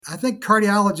I think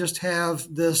cardiologists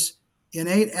have this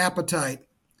innate appetite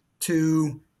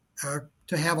to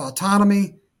have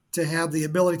autonomy, to have the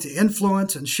ability to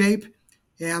influence and shape.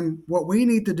 And what we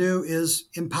need to do is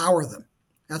empower them.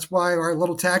 That's why our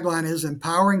little tagline is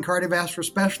empowering cardiovascular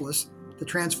specialists to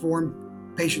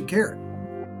transform patient care.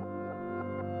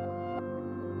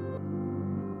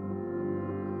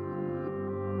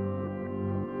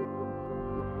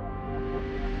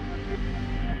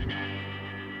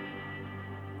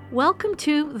 Welcome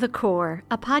to The Core,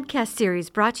 a podcast series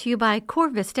brought to you by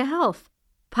CorVista Health,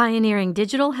 pioneering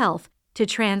digital health to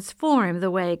transform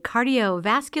the way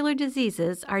cardiovascular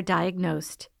diseases are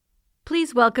diagnosed.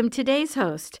 Please welcome today's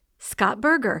host, Scott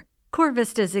Berger,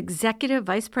 CorVista's Executive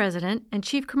Vice President and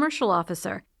Chief Commercial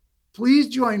Officer. Please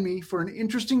join me for an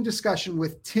interesting discussion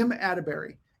with Tim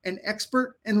Attebery, an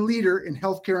expert and leader in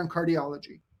healthcare and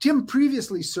cardiology. Tim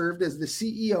previously served as the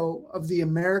CEO of the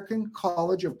American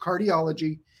College of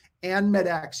Cardiology and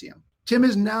MedAxiom. Tim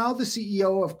is now the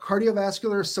CEO of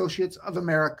Cardiovascular Associates of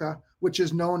America, which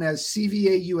is known as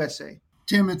CVAUSA.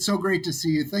 Tim, it's so great to see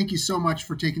you. Thank you so much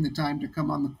for taking the time to come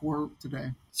on The Core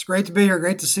today. It's great to be here.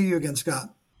 Great to see you again,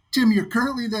 Scott. Tim, you're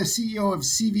currently the CEO of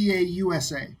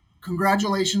CVAUSA.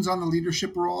 Congratulations on the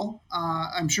leadership role.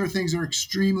 I'm sure things are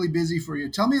extremely busy for you.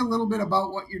 Tell me a little bit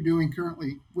about what you're doing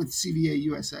currently with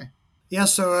CVAUSA. Yeah,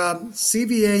 so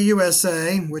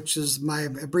CVAUSA, which is my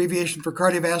abbreviation for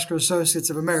Cardiovascular Associates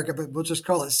of America, but we'll just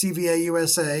call it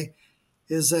CVAUSA,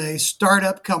 is a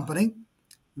startup company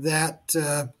that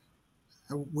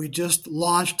we just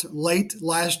launched late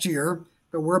last year,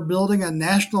 but we're building a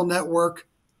national network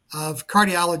of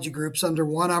cardiology groups under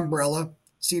one umbrella,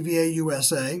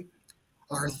 CVAUSA.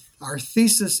 Our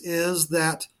thesis is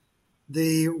that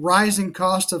the rising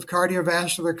cost of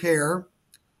cardiovascular care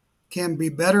can be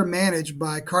better managed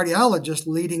by cardiologists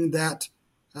leading that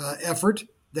effort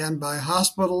than by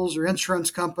hospitals or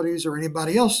insurance companies or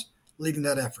anybody else leading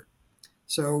that effort.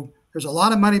 So there's a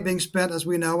lot of money being spent, as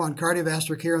we know, on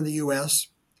cardiovascular care in the U.S.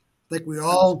 I think we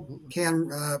all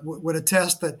would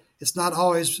attest that it's not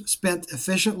always spent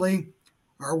efficiently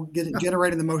or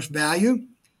generating the most value.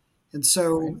 And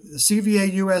so the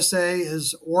CVAUSA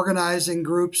is organizing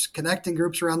groups, connecting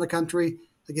groups around the country,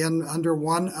 again, under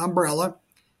one umbrella.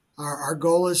 Our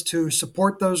goal is to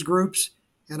support those groups,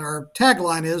 and our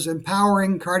tagline is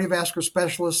empowering cardiovascular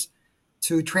specialists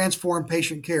to transform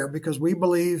patient care, because we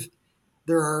believe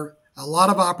there are a lot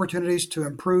of opportunities to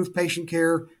improve patient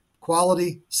care,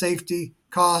 quality, safety,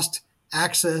 cost,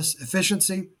 access,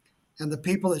 efficiency, and the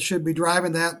people that should be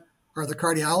driving that are the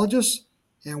cardiologists,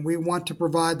 and we want to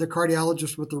provide the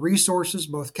cardiologists with the resources,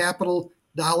 both capital,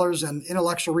 dollars, and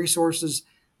intellectual resources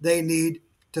they need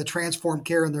to transform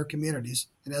care in their communities.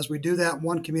 And as we do that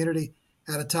one community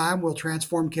at a time, we'll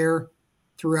transform care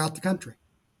throughout the country.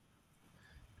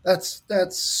 That's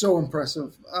so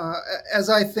impressive. As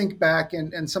I think back,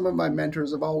 and some of my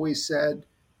mentors have always said,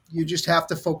 you just have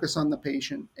to focus on the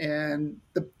patient. And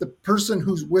the person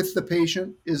who's with the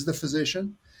patient is the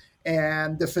physician.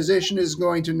 And the physician is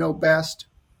going to know best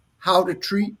how to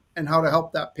treat and how to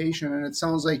help that patient. And it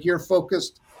sounds like you're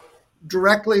focused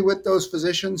directly with those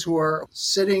physicians who are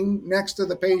sitting next to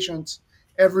the patients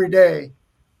every day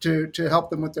to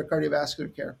help them with their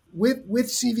cardiovascular care. With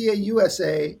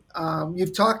CVAUSA,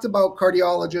 you've talked about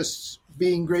cardiologists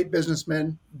being great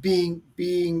businessmen,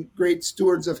 being great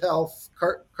stewards of health,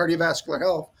 cardiovascular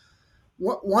health.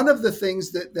 One of the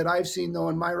things that I've seen, though,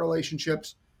 in my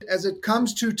relationships, as it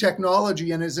comes to technology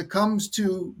and as it comes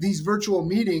to these virtual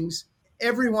meetings,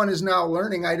 everyone is now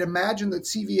learning. I'd imagine that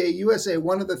CVAUSA,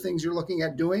 one of the things you're looking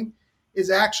at doing is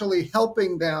actually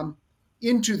helping them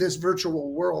into this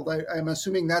virtual world. I'm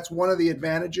assuming that's one of the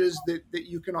advantages that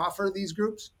you can offer these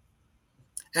groups.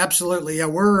 Absolutely. Yeah,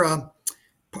 we're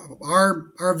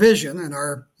our vision and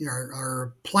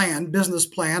our plan, business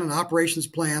plan and operations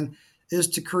plan is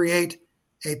to create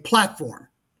a platform,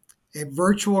 a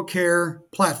virtual care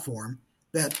platform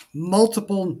that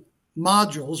multiple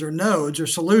modules or nodes or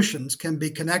solutions can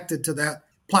be connected to that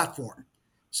platform.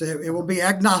 So it will be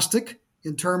agnostic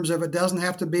in terms of it doesn't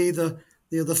have to be the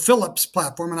Philips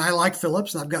platform. And I like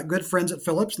Philips, and I've got good friends at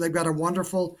Philips, and they've got a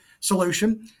wonderful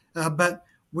solution. But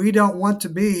we don't want to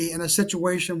be in a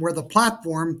situation where the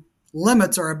platform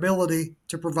limits our ability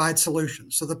to provide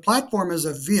solutions. So the platform is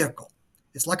a vehicle.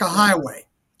 It's like a highway.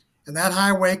 And that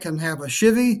highway can have a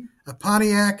Chevy, a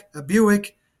Pontiac, a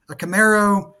Buick, a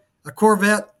Camaro, a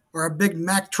Corvette, or a big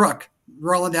Mack truck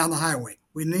rolling down the highway.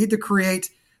 We need to create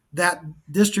that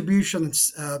distribution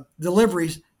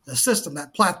delivery system,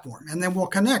 that platform, and then we'll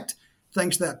connect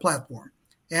things to that platform.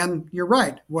 And you're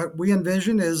right. What we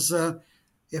envision is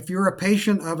if you're a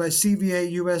patient of a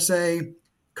CVAUSA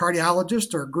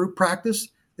cardiologist or group practice,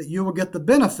 that you will get the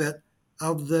benefit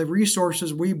of the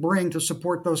resources we bring to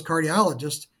support those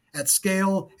cardiologists at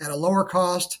scale, at a lower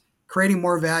cost, creating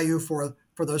more value for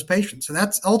those patients. And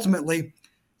that's ultimately,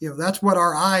 that's what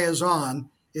our eye is on,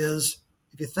 is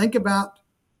if you think about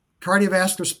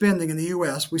cardiovascular spending in the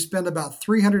U.S., we spend about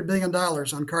 $300 billion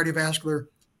on cardiovascular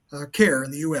care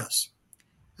in the U.S.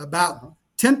 About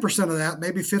 10% of that,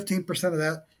 maybe 15% of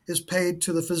that, is paid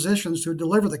to the physicians who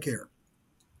deliver the care.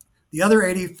 The other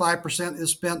 85% is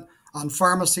spent on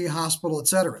pharmacy, hospital, et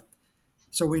cetera.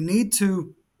 So we need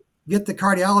to get the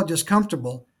cardiologists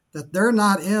comfortable that they're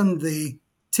not in the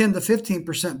 10 to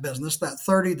 15% business, that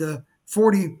 30 to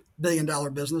 $40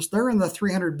 billion business. They're in the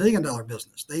 $300 billion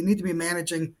business. They need to be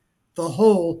managing the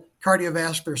whole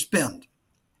cardiovascular spend,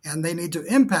 and they need to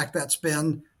impact that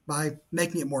spend by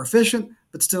making it more efficient,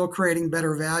 but still creating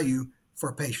better value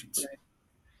for patients.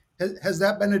 Right. Has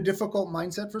that been a difficult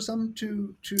mindset for some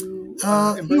to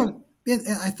embrace?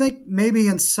 I think maybe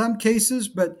in some cases,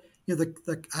 but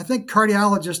I think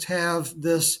cardiologists have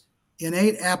this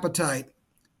innate appetite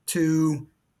to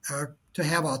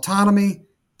have autonomy,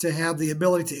 to have the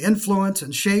ability to influence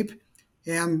and shape.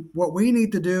 And what we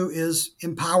need to do is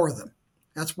empower them.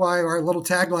 That's why our little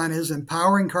tagline is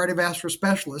empowering cardiovascular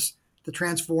specialists to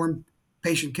transform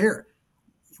patient care.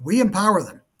 We empower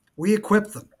them. We equip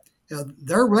them.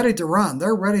 They're ready to run.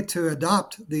 They're ready to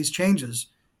adopt these changes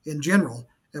in general.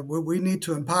 And we need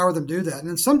to empower them to do that.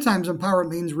 And sometimes empower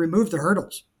means remove the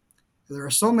hurdles. There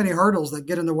are so many hurdles that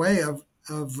get in the way of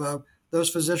those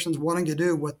physicians wanting to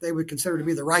do what they would consider to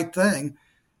be the right thing,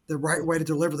 the right way to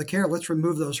deliver the care. Let's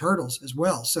remove those hurdles as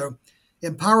well. So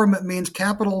empowerment means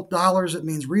capital dollars. It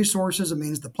means resources. It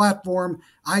means the platform,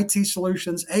 IT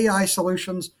solutions, AI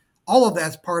solutions. All of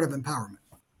that's part of empowerment.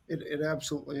 It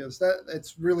absolutely is.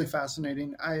 It's really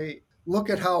fascinating. I look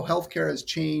at how healthcare has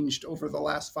changed over the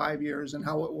last 5 years and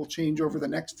how it will change over the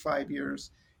next 5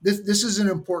 years. This is an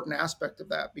important aspect of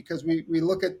that, because we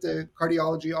look at the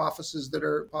cardiology offices that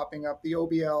are popping up, the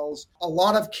OBLs. A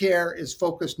lot of care is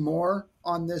focused more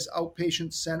on this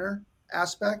outpatient center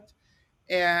aspect,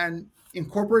 and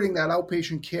incorporating that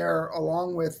outpatient care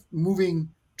along with moving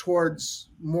towards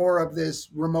more of this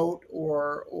remote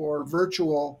or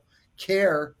virtual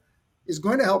care is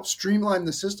going to help streamline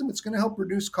the system. It's going to help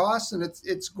reduce costs, and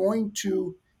it's going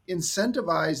to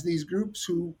incentivize these groups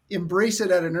who embrace it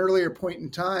at an earlier point in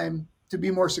time to be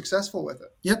more successful with it.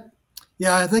 Yep.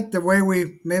 Yeah, I think the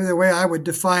way I would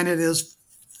define it is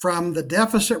from the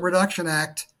Deficit Reduction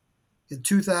Act in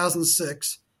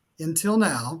 2006 until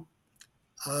now,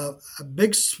 a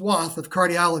big swath of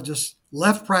cardiologists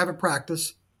left private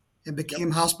practice and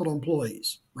became hospital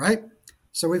employees, right?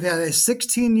 So we've had a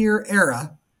 16-year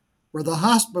era where the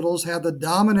hospitals had the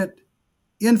dominant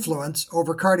influence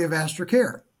over cardiovascular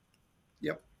care.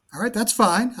 Yep. All right, that's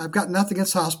fine. I've got nothing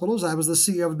against hospitals. I was the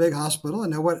CEO of a big hospital. I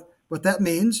know what that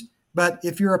means. But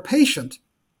if you're a patient,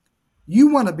 you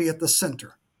want to be at the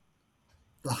center.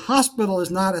 The hospital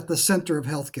is not at the center of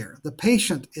healthcare. The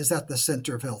patient is at the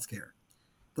center of healthcare.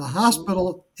 The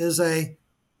hospital is a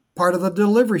part of the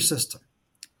delivery system.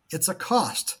 It's a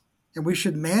cost, and we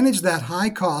should manage that high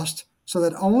cost so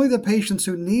that only the patients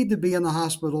who need to be in the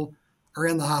hospital are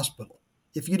in the hospital.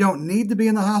 If you don't need to be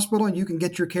in the hospital and you can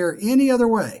get your care any other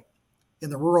way, in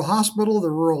the rural hospital, the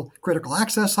rural critical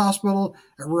access hospital,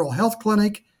 a rural health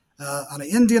clinic, on an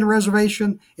Indian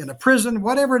reservation, in a prison,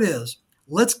 whatever it is,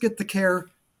 let's get the care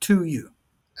to you.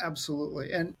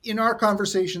 Absolutely. And in our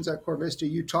conversations at CorVista,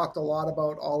 you talked a lot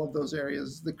about all of those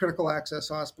areas, the critical access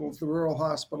hospitals, the rural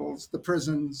hospitals, the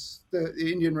prisons, the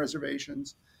Indian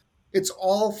reservations. It's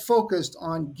all focused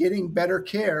on getting better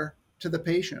care to the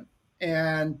patient.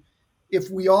 And if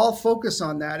we all focus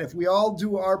on that, if we all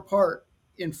do our part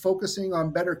in focusing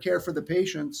on better care for the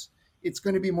patients, it's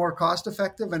going to be more cost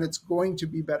effective and it's going to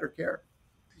be better care.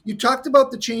 You talked about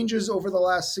the changes over the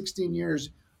last 16 years.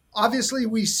 Obviously,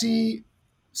 we see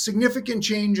significant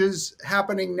changes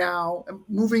happening now,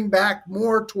 moving back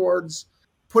more towards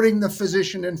putting the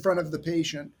physician in front of the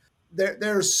patient.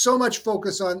 There's so much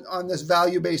focus on this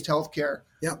value-based healthcare.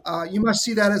 Yeah. You must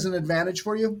see that as an advantage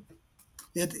for you.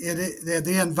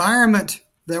 The environment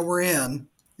that we're in,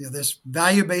 this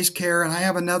value-based care, and I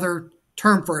have another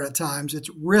term for it at times, it's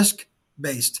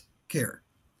risk-based care.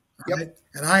 Right? Yep.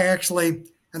 And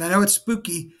I know it's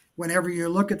spooky whenever you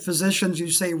look at physicians,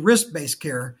 you say risk-based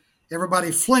care.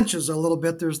 Everybody flinches a little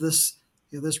bit. There's this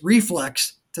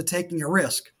reflex to taking a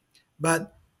risk.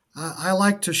 But I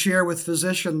like to share with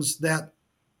physicians that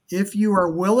if you are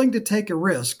willing to take a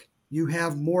risk, you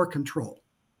have more control.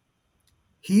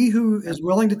 He who is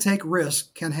willing to take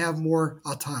risk can have more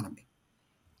autonomy.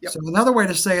 Yep. So another way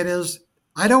to say it is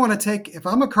I don't want to take, if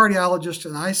I'm a cardiologist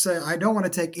and I say I don't want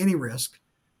to take any risk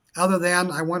other than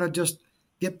I want to just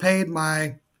get paid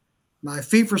my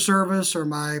fee for service or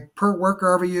my per work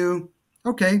RVU,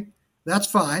 okay, that's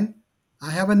fine.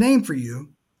 I have a name for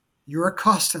you. You're a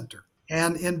cost center.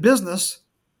 And in business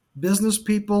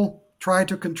people try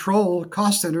to control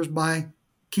cost centers by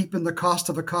keeping the cost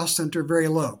of a cost center very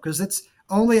low because it's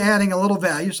only adding a little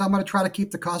value. So I'm going to try to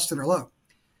keep the cost center low.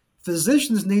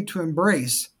 Physicians need to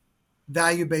embrace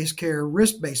value-based care,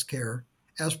 risk-based care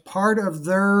as part of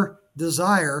their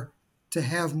desire to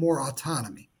have more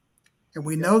autonomy. And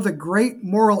we know the great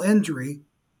moral injury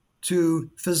to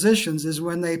physicians is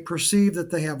when they perceive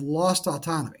that they have lost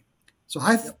autonomy. So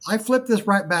I flip this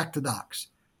right back to docs.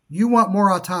 You want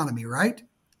more autonomy, right?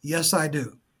 Yes, I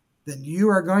do. Then you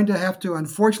are going to have to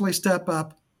unfortunately step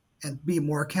up and be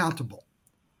more accountable.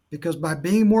 Because by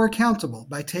being more accountable,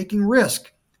 by taking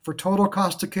risk for total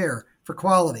cost of care, for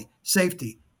quality,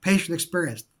 safety, patient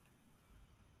experience,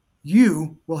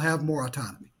 you will have more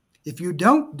autonomy. If you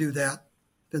don't do that,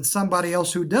 then somebody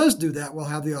else who does do that will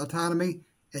have the autonomy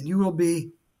and you will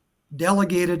be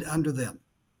delegated under them.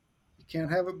 You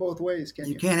can't have it both ways, can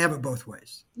you? You can't have it both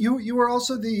ways. You were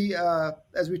also the,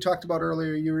 as we talked about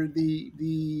earlier, you were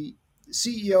the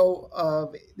CEO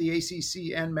of the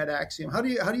ACC and MedAxiom. How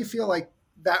do you feel like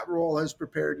that role has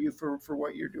prepared you for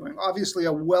what you're doing? Obviously,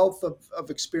 a wealth of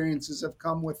experiences have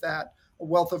come with that, a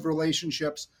wealth of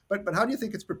relationships. But how do you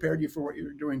think it's prepared you for what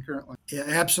you're doing currently? Yeah,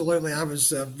 absolutely. I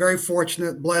was very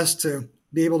fortunate, blessed to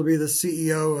be able to be the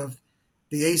CEO of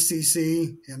the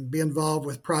ACC and be involved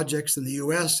with projects in the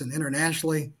U.S. and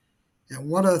internationally. And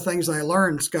one of the things I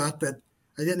learned, Scott, that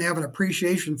I didn't have an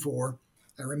appreciation for,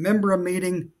 I remember a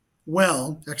meeting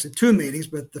actually two meetings,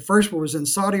 but the first one was in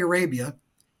Saudi Arabia.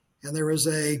 And there was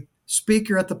a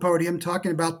speaker at the podium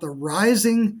talking about the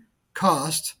rising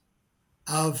cost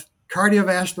of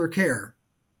cardiovascular care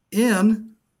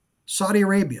in Saudi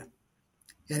Arabia.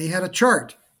 And he had a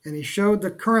chart and he showed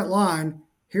the current line.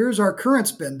 Here's our current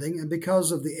spending. And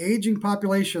because of the aging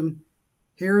population,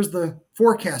 here's the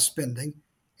forecast spending.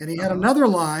 And he had another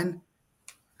line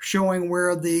showing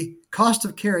where the cost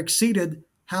of care exceeded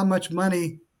how much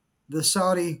money the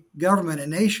Saudi government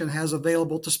and nation has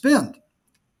available to spend.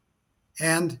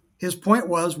 And his point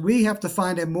was we have to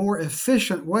find a more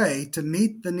efficient way to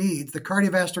meet the needs, the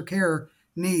cardiovascular care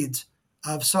needs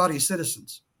of Saudi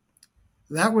citizens.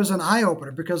 That was an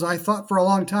eye-opener because I thought for a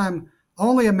long time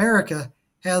only America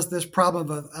has this problem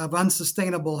of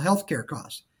unsustainable healthcare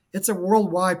costs. It's a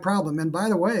worldwide problem. And by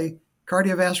the way,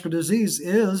 cardiovascular disease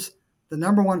is the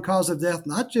number one cause of death,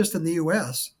 not just in the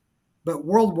U.S., but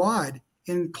worldwide,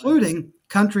 including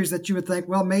countries that you would think,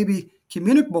 well, maybe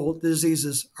communicable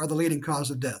diseases are the leading cause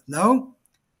of death. No,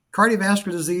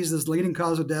 cardiovascular disease is the leading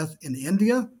cause of death in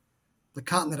India, the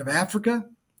continent of Africa,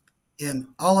 in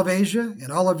all of Asia, in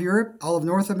all of Europe, all of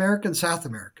North America, and South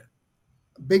America.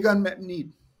 Big unmet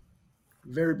need.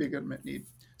 Very big unmet need.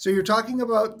 So you're talking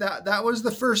about that. That was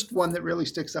the first one that really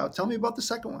sticks out. Tell me about the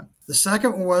second one. The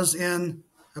second one was in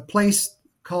a place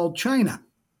called China.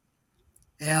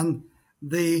 And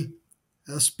the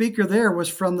speaker there was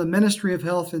from the Ministry of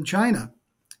Health in China,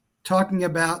 talking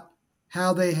about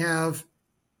how they have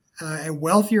a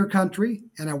wealthier country,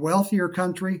 and a wealthier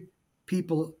country,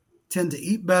 people tend to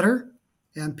eat better,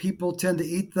 and people tend to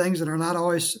eat things that are not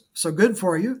always so good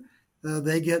for you.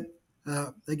 They get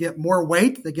more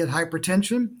weight, they get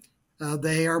hypertension,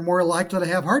 they are more likely to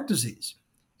have heart disease.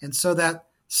 And so that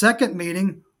second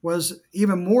meeting was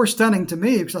even more stunning to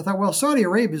me because I thought, well, Saudi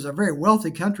Arabia is a very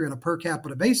wealthy country on a per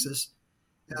capita basis.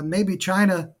 Maybe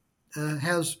China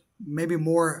has maybe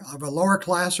more of a lower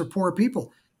class or poor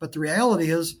people. But the reality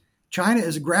is China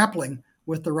is grappling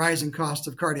with the rising cost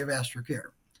of cardiovascular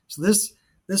care. So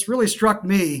this really struck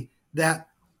me that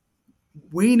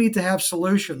we need to have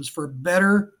solutions for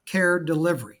better care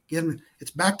delivery. Again,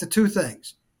 it's back to two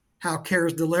things: how care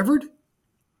is delivered,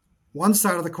 one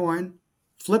side of the coin,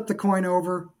 flip the coin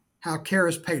over, how care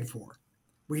is paid for.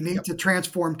 We need to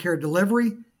transform care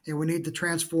delivery, and we need to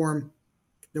transform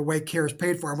the way care is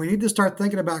paid for. And we need to start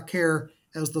thinking about care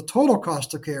as the total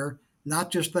cost of care,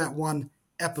 not just that one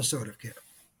episode of care.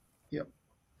 Yep.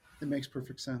 It makes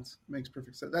perfect sense.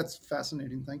 That's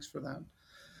fascinating. Thanks for that.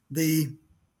 The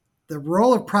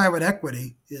role of private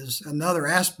equity is another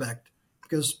aspect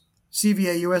because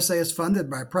CVAUSA is funded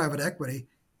by private equity.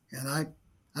 And I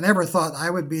never thought I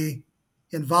would be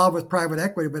involved with private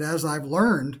equity, but as I've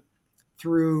learned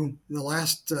through the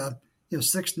last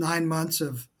 6-9 months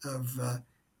of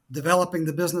developing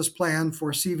the business plan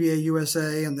for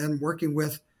CVAUSA and then working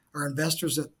with our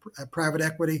investors at private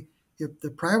equity, the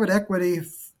private equity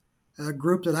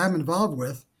group that I'm involved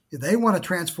with They want to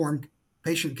transform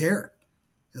patient care.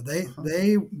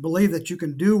 They believe that you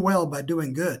can do well by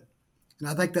doing good. And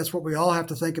I think that's what we all have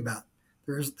to think about.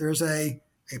 There's a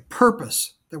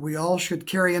purpose that we all should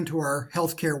carry into our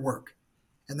healthcare work.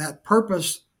 And that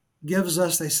purpose gives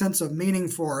us a sense of meaning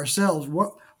for ourselves.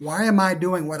 Why am I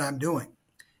doing what I'm doing?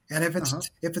 And if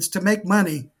it's to make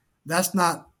money, that's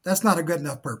not a good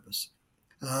enough purpose.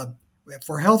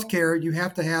 For healthcare, you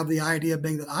have to have the idea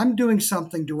being that I'm doing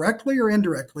something directly or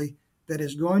indirectly that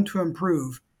is going to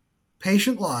improve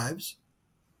patient lives.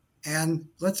 And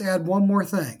let's add one more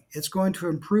thing. It's going to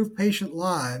improve patient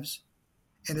lives,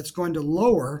 and it's going to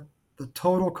lower the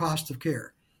total cost of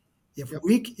care.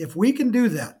 If we can do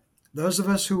that, those of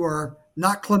us who are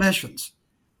not clinicians,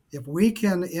 if we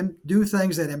can do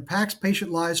things that impacts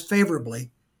patient lives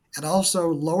favorably and also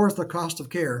lowers the cost of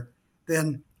care,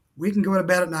 then we can go to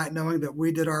bed at night knowing that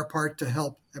we did our part to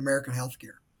help American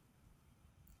healthcare.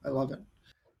 I love it.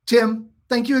 Tim,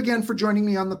 thank you again for joining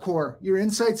me on The Core. Your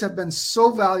insights have been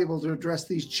so valuable to address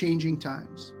these changing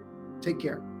times. Take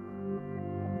care.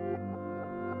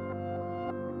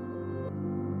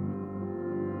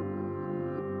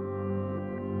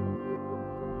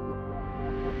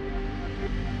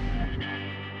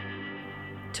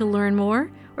 To learn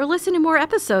more or listen to more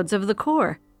episodes of The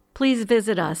Core, please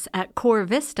visit us at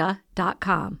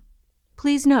CorVista.com.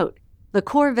 Please note, the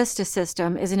CorVista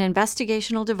system is an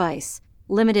investigational device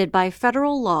limited by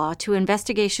federal law to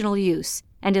investigational use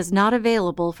and is not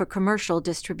available for commercial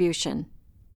distribution.